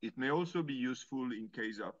 It may also be useful in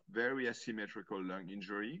case of very asymmetrical lung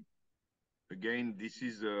injury. Again, this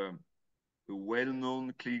is a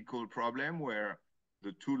well-known clinical problem where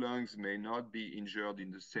the two lungs may not be injured in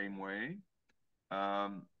the same way.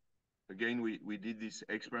 Again, we did this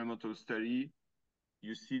experimental study.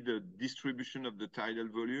 You see the distribution of the tidal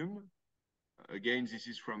volume. Again, this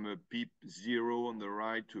is from a PEEP 0 on the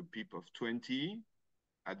right to a PEEP of 20.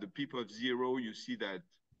 At the PEEP of 0, you see that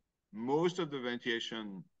most of the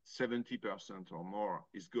ventilation, 70% or more,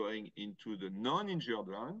 is going into the non-injured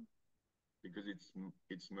lung because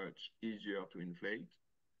it's much easier to inflate.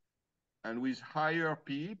 And with higher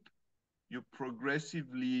PEEP, you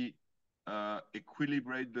progressively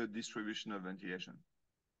equilibrate the distribution of ventilation.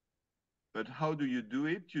 But how do you do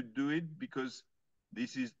it? You do it because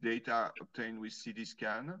this is data obtained with CT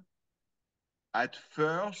scan. At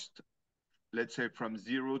first, let's say from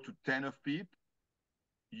 0 to 10 of PEEP,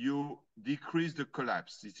 you decrease the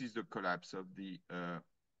collapse. This is the collapse of the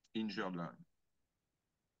injured lung.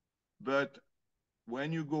 But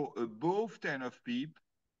when you go above 10 of PEEP,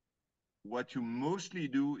 what you mostly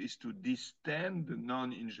do is to distend the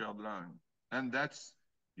non-injured lung. And that's,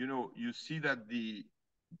 you see that the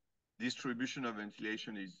distribution of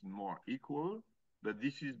ventilation is more equal, but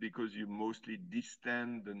this is because you mostly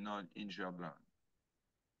distend the non-injured lung.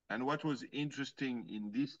 And what was interesting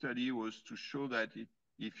in this study was to show that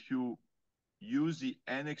if you use the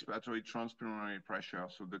N-expiratory transpulmonary pressure,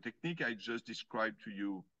 so the technique I just described to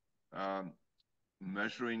you,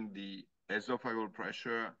 measuring the esophageal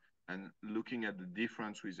pressure and looking at the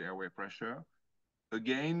difference with airway pressure,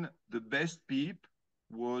 again, the best PEEP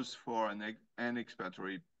was for an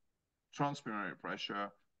N-expiratory transpulmonary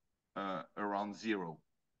pressure around 0,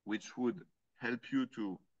 which would help you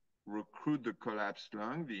to recruit the collapsed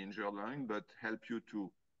lung, the injured lung, but help you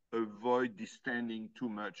to avoid distending too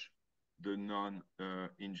much the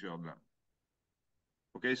non-injured lung.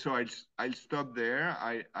 Okay, so I'll stop there.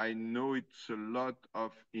 I know it's a lot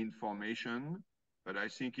of information, but I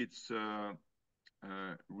think it's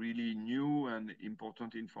really new and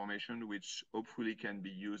important information, which hopefully can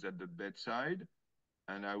be used at the bedside.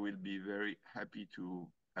 And I will be very happy to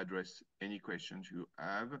address any questions you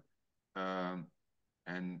have.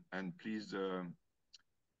 And please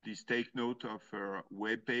take note of her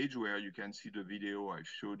webpage where you can see the video I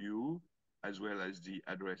showed you, as well as the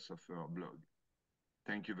address of her blog.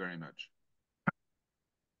 Thank you very much.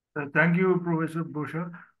 Thank you, Professor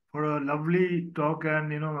Brochard, for a lovely talk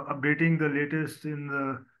and updating the latest in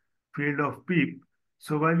the field of PEEP.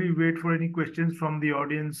 So while we wait for any questions from the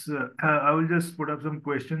audience, I will just put up some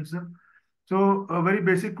questions. So very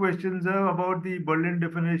basic questions about the Berlin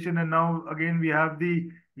definition, and now again we have the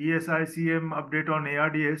ESICM update on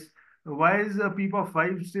ARDS. Why is a PEEP of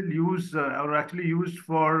 5 still used or actually used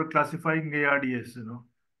for classifying ARDS?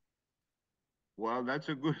 Well, that's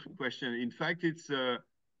a good question. In fact, it's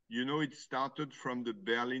it started from the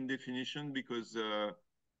Berlin definition because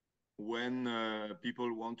when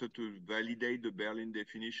people wanted to validate the Berlin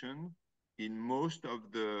definition, in most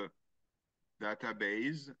of the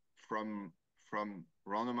database from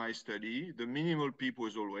randomized study, the minimal PEEP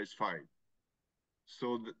was always 5.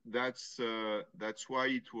 So that's why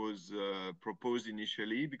it was proposed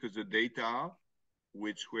initially, because the data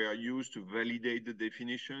which were used to validate the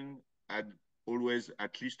definition had always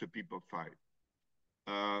at least a PEEP of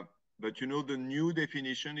 5. But the new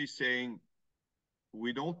definition is saying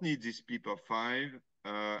we don't need this PEEP of 5.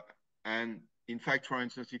 And in fact, for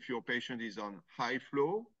instance, if your patient is on high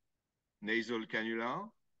flow nasal cannula,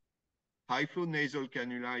 high flow nasal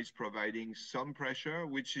cannula is providing some pressure,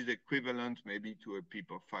 which is equivalent maybe to a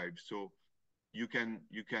PEEP of 5. So you can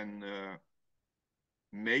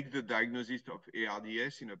make the diagnosis of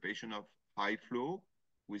ARDS in a patient of high flow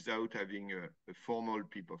without having a formal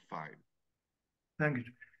PEEP of 5. Thank you.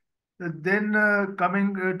 Then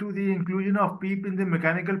coming to the inclusion of PEEP in the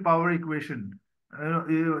mechanical power equation.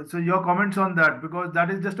 So your comments on that, because that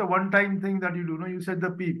is just a one-time thing that you do. No, you said the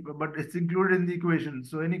PEEP, but it's included in the equation.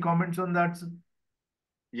 So any comments on that, sir?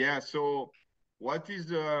 Yeah. So what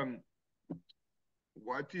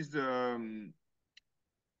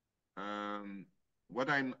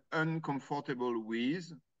I'm uncomfortable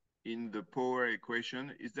with in the power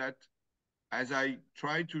equation is that, as I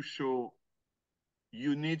try to show,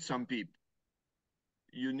 you need some PEEP.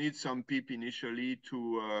 You need some PEEP initially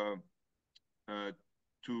to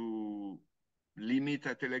limit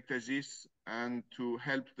atelectasis and to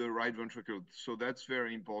help the right ventricle. So that's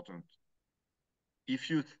very important. If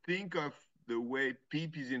you think of the way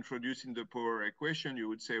PEEP is introduced in the power equation, you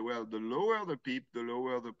would say, well, the lower the PEEP, the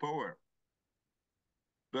lower the power.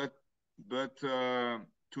 But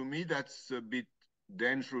to me, that's a bit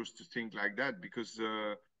dangerous to think like that, because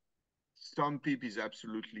some PEEP is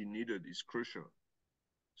absolutely needed, is crucial.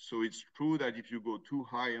 So it's true that if you go too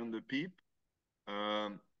high on the PEEP,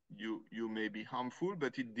 you may be harmful,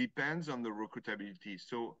 but it depends on the recruitability.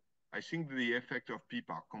 So I think the effect of PEEP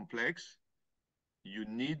are complex. You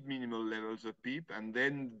need minimal levels of PEEP, and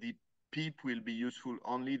then the PEEP will be useful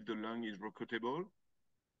only if the lung is recruitable.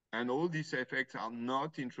 And all these effects are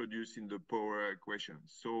not introduced in the power equation.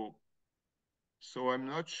 So I'm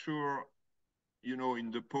not sure, you know,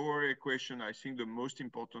 in the power equation, I think the most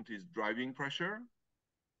important is driving pressure,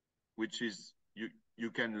 which is,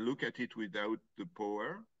 you can look at it without the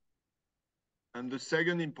power. And the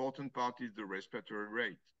second important part is the respiratory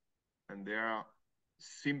rate. And there are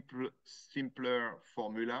simpler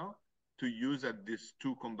formula to use at these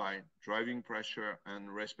two combined, driving pressure and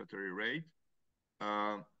respiratory rate,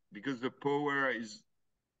 because the power is,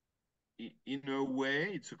 in a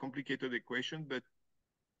way, it's a complicated equation, but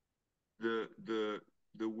the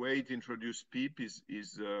way it introduced PEEP is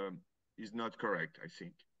not correct, I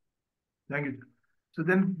think. Thank you. So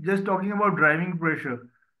then just talking about driving pressure,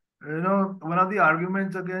 you know, one of the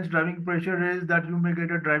arguments against driving pressure is that you may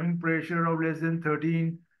get a driving pressure of less than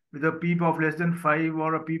 13 with a PEEP of less than 5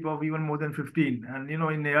 or a PEEP of even more than 15. And, you know,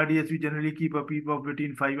 in ARDS, we generally keep a PEEP of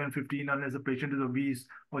between 5 and 15 unless the patient is obese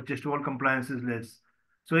or chest wall compliance is less.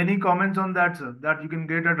 So any comments on that, sir? That you can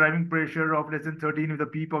get a driving pressure of less than 13 with a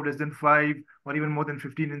PEEP of less than 5 or even more than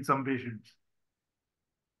 15 in some patients?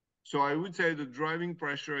 So I would say the driving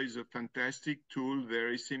pressure is a fantastic tool,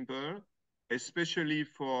 very simple, especially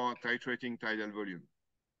for titrating tidal volume.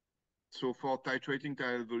 So for titrating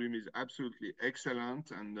tidal volume is absolutely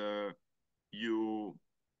excellent. And if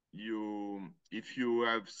you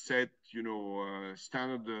have set, you know,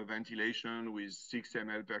 standard ventilation with 6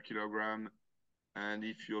 ml per kilogram, and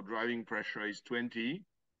if your driving pressure is 20,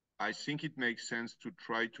 I think it makes sense to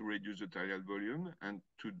try to reduce the tidal volume and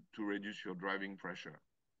to reduce your driving pressure.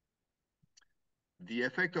 The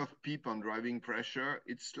effect of PEEP on driving pressure,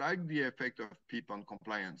 it's like the effect of PEEP on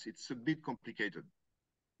compliance. It's a bit complicated.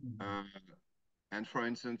 And for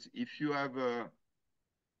instance, if you have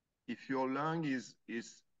if your lung is,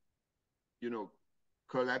 you know,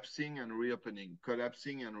 collapsing and reopening,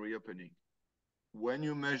 when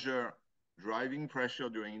you measure driving pressure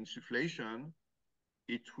during insufflation,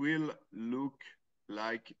 it will look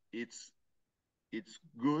like it's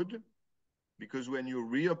good, because when you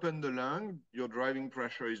reopen the lung, your driving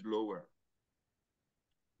pressure is lower.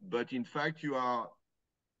 But in fact, you are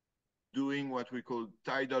doing what we call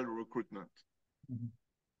tidal recruitment.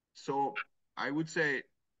 So I would say,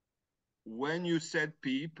 when you set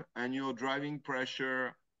PEEP and your driving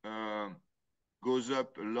pressure goes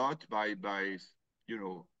up a lot by you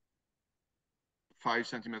know, 5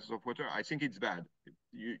 centimeters of water, I think it's bad.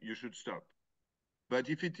 You should stop. But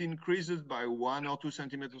if it increases by 1 or 2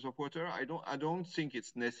 centimeters of water, I don't think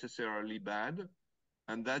it's necessarily bad.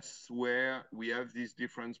 And that's where we have this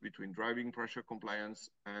difference between driving pressure compliance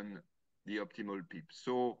and the optimal PEEP.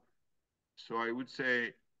 So I would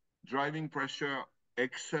say driving pressure,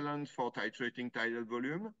 excellent for titrating tidal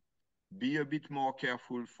volume. Be a bit more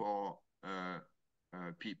careful for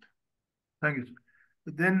PEEP. Thank you.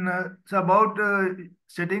 Then it's about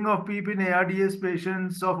setting of PEEP in ARDS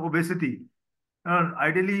patients of obesity.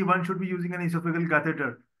 Ideally, one should be using an esophageal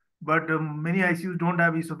catheter, but many ICUs don't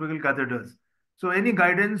have esophageal catheters. So, any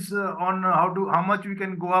guidance on how much we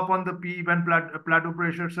can go up on the PEEP and plateau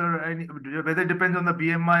pressure, sir? And whether it depends on the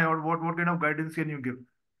BMI or what kind of guidance can you give?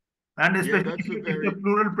 And especially if the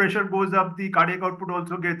pleural pressure goes up, the cardiac output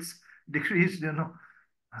also gets decreased, you know.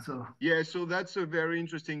 So yeah, so that's a very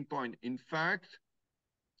interesting point. In fact,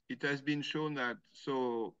 it has been shown that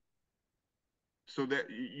so that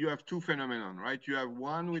you have two phenomena, right? You have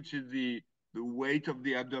one, which is the weight of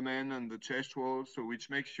the abdomen and the chest wall, so which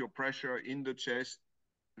makes your pressure in the chest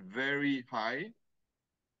very high.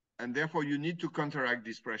 And therefore, you need to counteract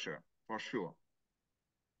this pressure, for sure.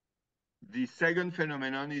 The second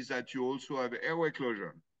phenomenon is that you also have airway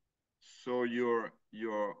closure. So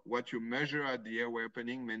what you measure at the airway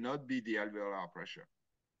opening may not be the alveolar pressure.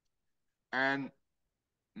 And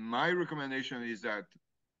my recommendation is that,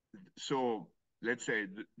 so let's say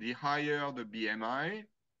the higher the BMI,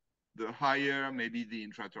 the higher maybe the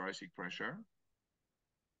intrathoracic pressure.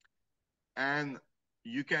 And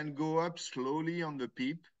you can go up slowly on the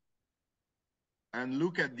PEEP and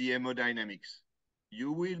look at the hemodynamics.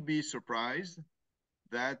 you will be surprised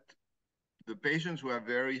that the patients who have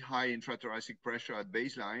very high intrathoracic pressure at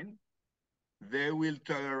baseline, they will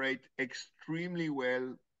tolerate extremely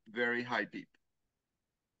well very high PEEP.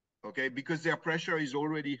 Okay, because their pressure is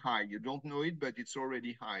already high. You don't know it, but it's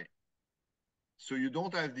already high. So you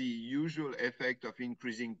don't have the usual effect of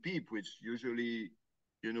increasing PEEP, which usually,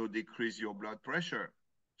 decrease your blood pressure.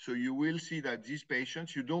 So you will see that these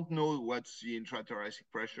patients, you don't know what's the intrathoracic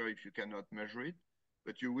pressure if you cannot measure it,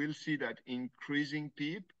 but you will see that increasing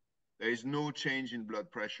PEEP, there is no change in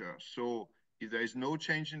blood pressure. So if there is no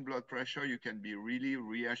change in blood pressure, you can be really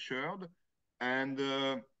reassured. And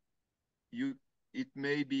you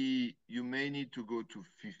may need to go to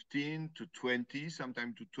 15 to 20,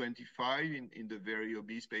 sometimes to 25 in the very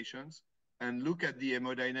obese patients, and look at the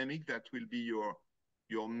hemodynamic. That will be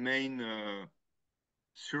your main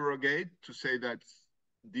surrogate to say that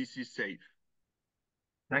this is safe.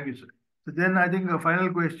 Thank you, sir. So then I think a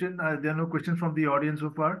final question. There are no questions from the audience so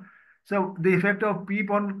far. So the effect of PEEP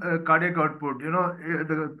on cardiac output,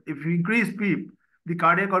 if you increase PEEP, the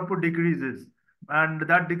cardiac output decreases, and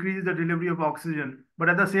that decreases the delivery of oxygen. But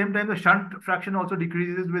at the same time, the shunt fraction also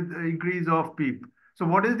decreases with increase of PEEP. So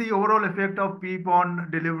what is the overall effect of PEEP on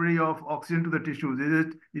delivery of oxygen to the tissues? Is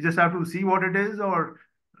it you just have to see what it is, or?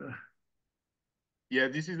 Yeah,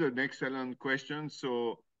 this is an excellent question.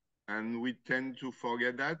 So, and we tend to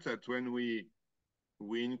forget that when we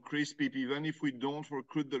increase PEEP, even if we don't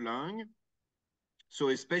recruit the lung. So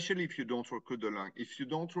especially if you don't recruit the lung. If you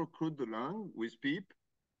don't recruit the lung with PEEP,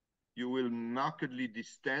 you will markedly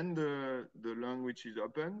distend the lung which is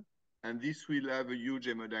open, and this will have a huge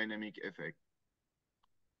hemodynamic effect.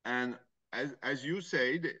 And as you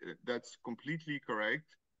said, that's completely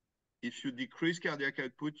correct. If you decrease cardiac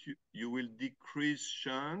output, you will decrease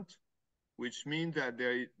shunt, which means that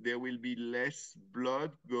there will be less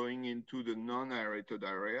blood going into the non-aerated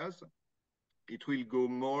areas. It will go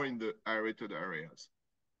more in the aerated areas.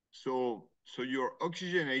 So your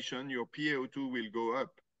oxygenation, your PaO2 will go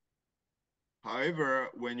up. However,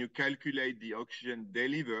 when you calculate the oxygen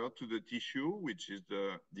delivered to the tissue, which is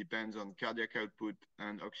depends on cardiac output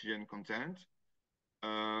and oxygen content,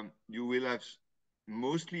 you will have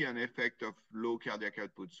mostly an effect of low cardiac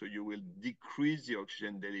output. So you will decrease the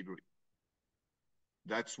oxygen delivery.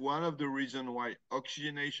 That's one of the reasons why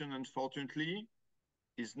oxygenation, unfortunately,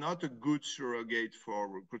 is not a good surrogate for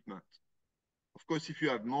recruitment. Of course, if you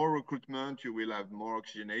have more recruitment, you will have more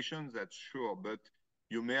oxygenation, that's sure, but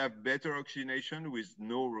you may have better oxygenation with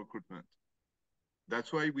no recruitment.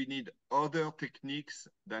 That's why we need other techniques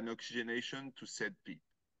than oxygenation to set PEEP.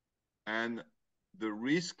 And the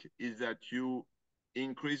risk is that you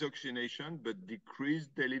increase oxygenation but decrease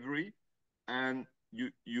delivery, and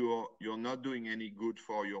you're not doing any good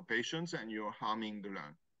for your patients, and you're harming the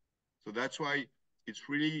lung. So that's why it's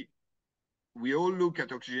really, we all look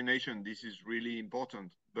at oxygenation. This is really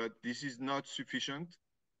important, but this is not sufficient,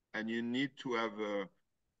 and you need to have a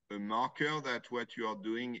marker that what you are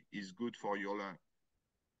doing is good for your lung.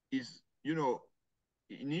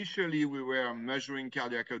 Initially we were measuring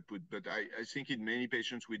cardiac output, but I think in many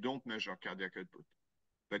patients we don't measure cardiac output.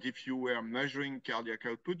 But if you were measuring cardiac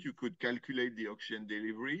output, you could calculate the oxygen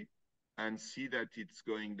delivery and see that it's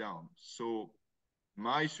going down. So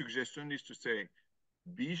my suggestion is to say,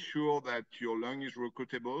 be sure that your lung is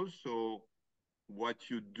recruitable, so what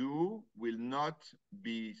you do will not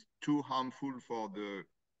be too harmful for the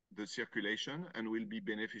circulation and will be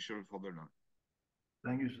beneficial for the lung.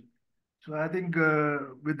 Thank you, sir. So I think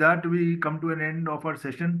with that, we come to an end of our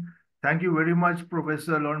session. Thank you very much,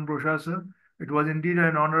 Professor Laurent Brochard, sir. It was indeed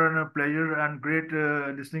an honor and a pleasure, and great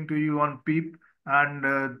listening to you on PEEP. And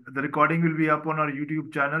the recording will be up on our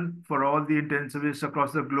YouTube channel for all the intensivists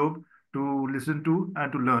across the globe to listen to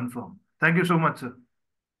and to learn from. Thank you so much, sir.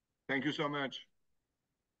 Thank you so much.